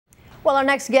Well, our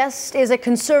next guest is a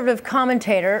conservative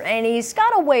commentator, and he's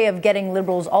got a way of getting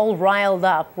liberals all riled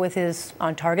up with his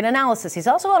on-target analysis. He's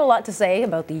also got a lot to say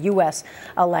about the U.S.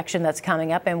 election that's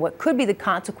coming up and what could be the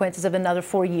consequences of another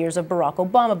 4 years of Barack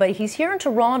Obama. But he's here in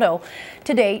Toronto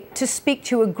today to speak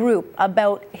to a group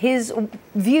about his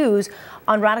views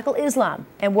on radical Islam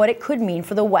and what it could mean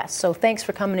for the West. So thanks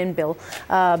for coming in, Bill.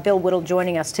 Bill Whittle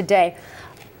joining us today.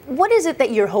 What is it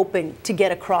that you're hoping to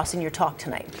get across in your talk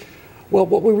tonight? Well,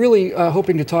 what we're really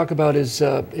hoping to talk about is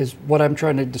what I'm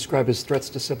trying to describe as threats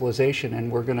to civilization,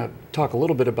 and we're going to talk a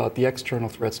little bit about the external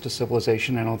threats to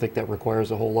civilization. I don't think that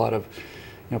requires a whole lot of,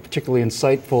 particularly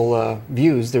insightful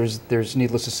views. There's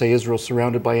needless to say, Israel's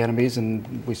surrounded by enemies,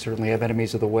 and we certainly have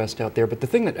enemies of the West out there. But the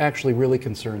thing that actually really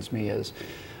concerns me is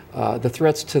the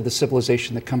threats to the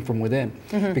civilization that come from within.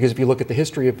 Because if you look at the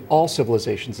history of all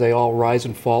civilizations, they all rise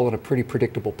and fall in a pretty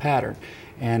predictable pattern.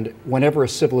 And whenever a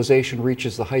civilization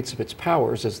reaches the heights of its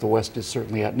powers, as the West is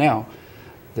certainly at now,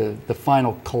 the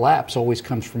final collapse always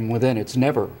comes from within. It's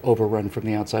never overrun from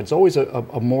the outside. It's always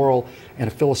a moral and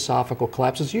a philosophical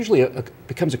collapse. It's usually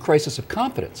becomes a crisis of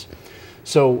confidence.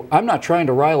 So I'm not trying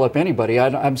to rile up anybody.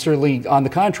 I'm certainly, on the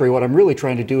contrary, what I'm really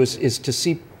trying to do is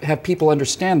to have people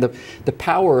understand the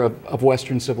power of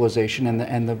Western civilization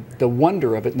and the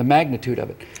wonder of it and the magnitude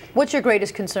of it. What's your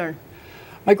greatest concern?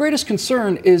 My greatest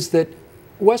concern is that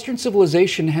Western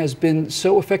civilization has been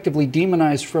so effectively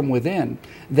demonized from within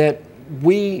that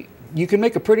you can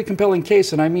make a pretty compelling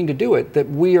case, and I mean to do it, that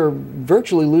we are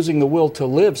virtually losing the will to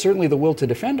live, certainly the will to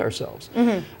defend ourselves.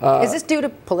 Is this due to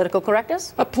political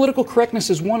correctness? Political correctness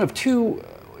is one of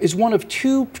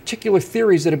two particular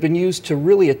theories that have been used to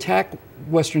really attack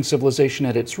Western civilization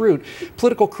at its root.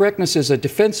 Political correctness is a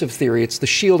defensive theory. It's the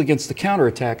shield against the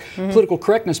counterattack. Political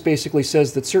correctness basically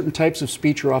says that certain types of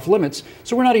speech are off limits,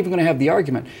 so we're not even going to have the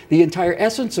argument. The entire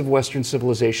essence of Western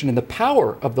civilization and the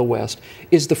power of the West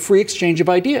is the free exchange of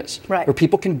ideas, where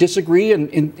people can disagree and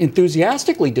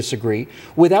enthusiastically disagree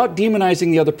without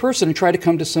demonizing the other person and try to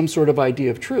come to some sort of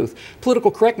idea of truth.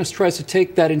 Political correctness tries to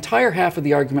take that entire half of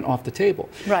the argument off the table.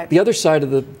 The other side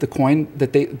of the coin,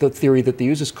 the theory that they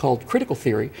use, is called critical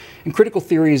theory. And critical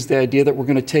theory is the idea that we're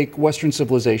going to take Western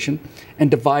civilization and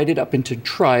divide it up into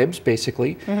tribes,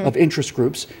 basically, of interest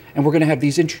groups. And we're going to have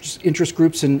these interest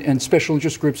groups and special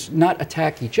interest groups not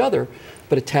attack each other,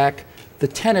 but attack the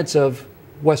tenets of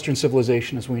Western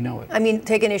civilization as we know it. I mean,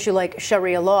 take an issue like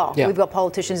Sharia law. We've got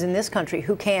politicians in this country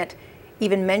who can't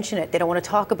even mention it. They don't want to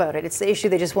talk about it. It's the issue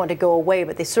they just want to go away,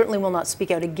 but they certainly will not speak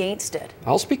out against it.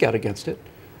 I'll speak out against it.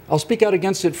 I'll speak out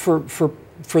against it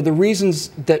for the reasons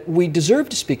that we deserve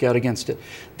to speak out against it.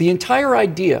 The entire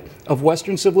idea of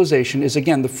Western civilization is,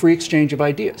 again, the free exchange of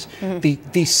ideas.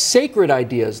 The sacred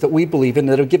ideas that we believe in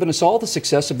that have given us all the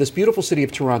success of this beautiful city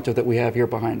of Toronto that we have here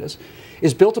behind us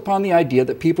is built upon the idea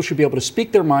that people should be able to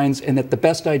speak their minds and that the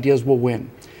best ideas will win.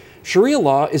 Sharia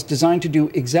law is designed to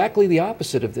do exactly the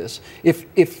opposite of this.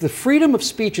 If the freedom of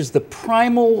speech is the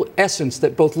primal essence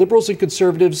that both liberals and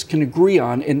conservatives can agree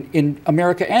on in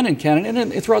America and in Canada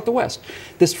and throughout the West,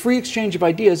 this free exchange of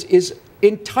ideas is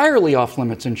entirely off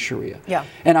limits in Sharia.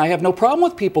 And I have no problem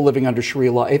with people living under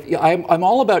Sharia law. I'm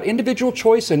all about individual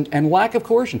choice and lack of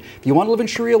coercion. If you want to live in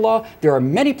Sharia law, there are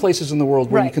many places in the world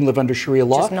where you can live under Sharia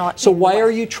law. So why are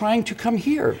you trying to come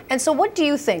here? And so what do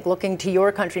you think, looking to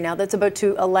your country now that's about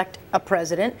to elect a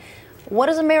president, what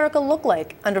does America look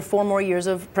like under 4 more years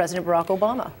of President Barack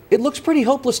Obama? It looks pretty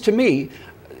hopeless to me.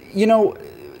 You know,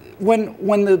 when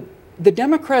the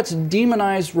Democrats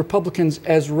demonize Republicans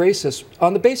as racist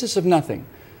on the basis of nothing.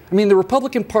 I mean, the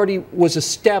Republican Party was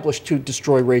established to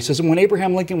destroy racism. When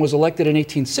Abraham Lincoln was elected in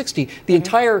 1860, the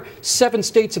entire 7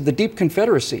 states of the deep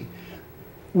Confederacy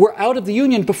were out of the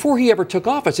Union before he ever took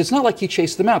office. It's not like he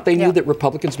chased them out. They knew that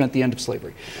Republicans meant the end of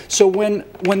slavery. So when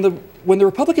the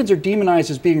Republicans are demonized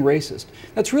as being racist,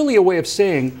 that's really a way of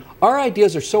saying our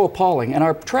ideas are so appalling and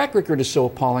our track record is so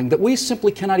appalling that we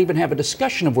simply cannot even have a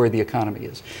discussion of where the economy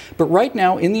is. But right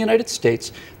now in the United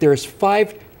States, there is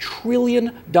 $5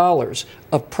 trillion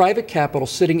of private capital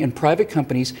sitting in private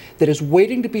companies that is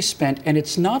waiting to be spent, and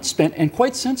it's not spent, and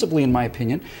quite sensibly in my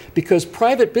opinion, because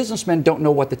private businessmen don't know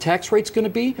what the tax rate's going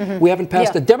to be. We haven't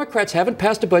passed, the Democrats haven't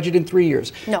passed a budget in 3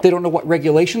 years. They don't know what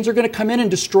regulations are going to come in and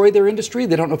destroy their industry.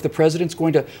 They don't know if the president's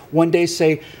going to one day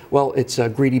say, well, it's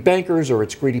greedy bankers or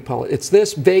it's greedy it's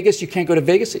this, Vegas, you can't go to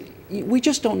Vegas. We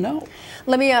just don't know.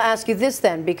 Let me ask you this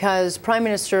then, because Prime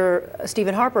Minister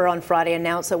Stephen Harper on Friday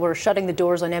announced that we're shutting the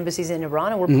doors on embassies in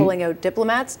Iran and we're pulling out diplomats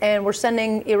diplomats, and we're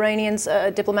sending Iranians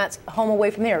diplomats home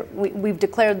away from here. We've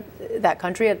declared that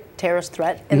country a terrorist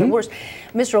threat and the worst.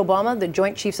 Mr. Obama, the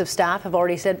Joint Chiefs of Staff have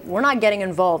already said we're not getting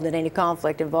involved in any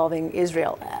conflict involving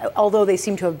Israel, although they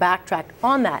seem to have backtracked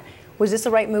on that. Was this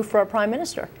the right move for our Prime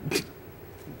Minister?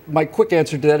 My quick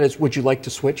answer to that is, would you like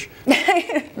to switch?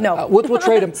 No. We'll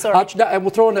trade him. Sorry. And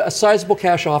we'll throw in a sizable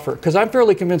cash offer, because I'm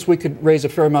fairly convinced we could raise a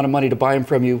fair amount of money to buy him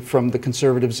from you, from the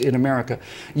conservatives in America.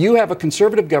 You have a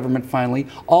conservative government, finally.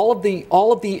 All of the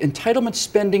entitlement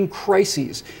spending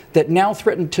crises that now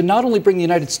threaten to not only bring the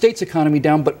United States economy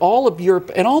down, but all of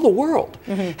Europe and all the world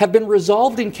have been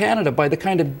resolved in Canada by the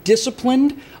kind of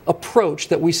disciplined approach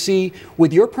that we see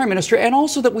with your Prime Minister, and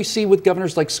also that we see with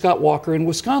governors like Scott Walker in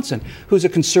Wisconsin, who's a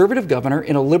conservative governor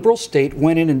in a liberal state,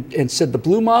 went in and said the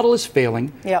blue model is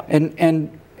failing,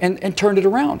 and turned it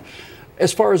around.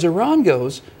 As far as Iran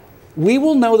goes, we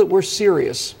will know that we're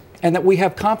serious and that we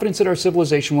have confidence in our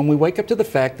civilization when we wake up to the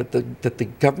fact that the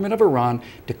government of Iran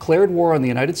declared war on the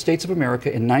United States of America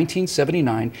in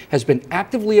 1979, has been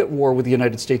actively at war with the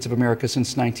United States of America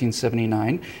since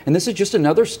 1979, and this is just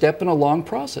another step in a long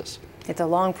process. It's a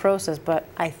long process, but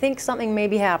I think something may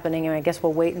be happening, and I guess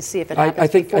we'll wait and see if it happens I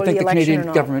think before the the election Canadian or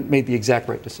not. government made the exact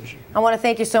right decision. I want to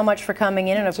thank you so much for coming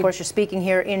in, and of course you're speaking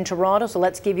here in Toronto, so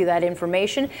let's give you that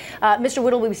information. Mr.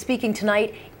 Whittle will be speaking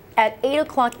tonight at 8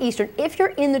 o'clock Eastern. If you're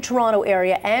in the Toronto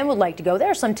area and would like to go,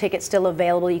 there are some tickets still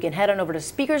available. You can head on over to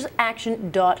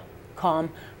speakersaction.com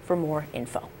for more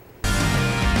info.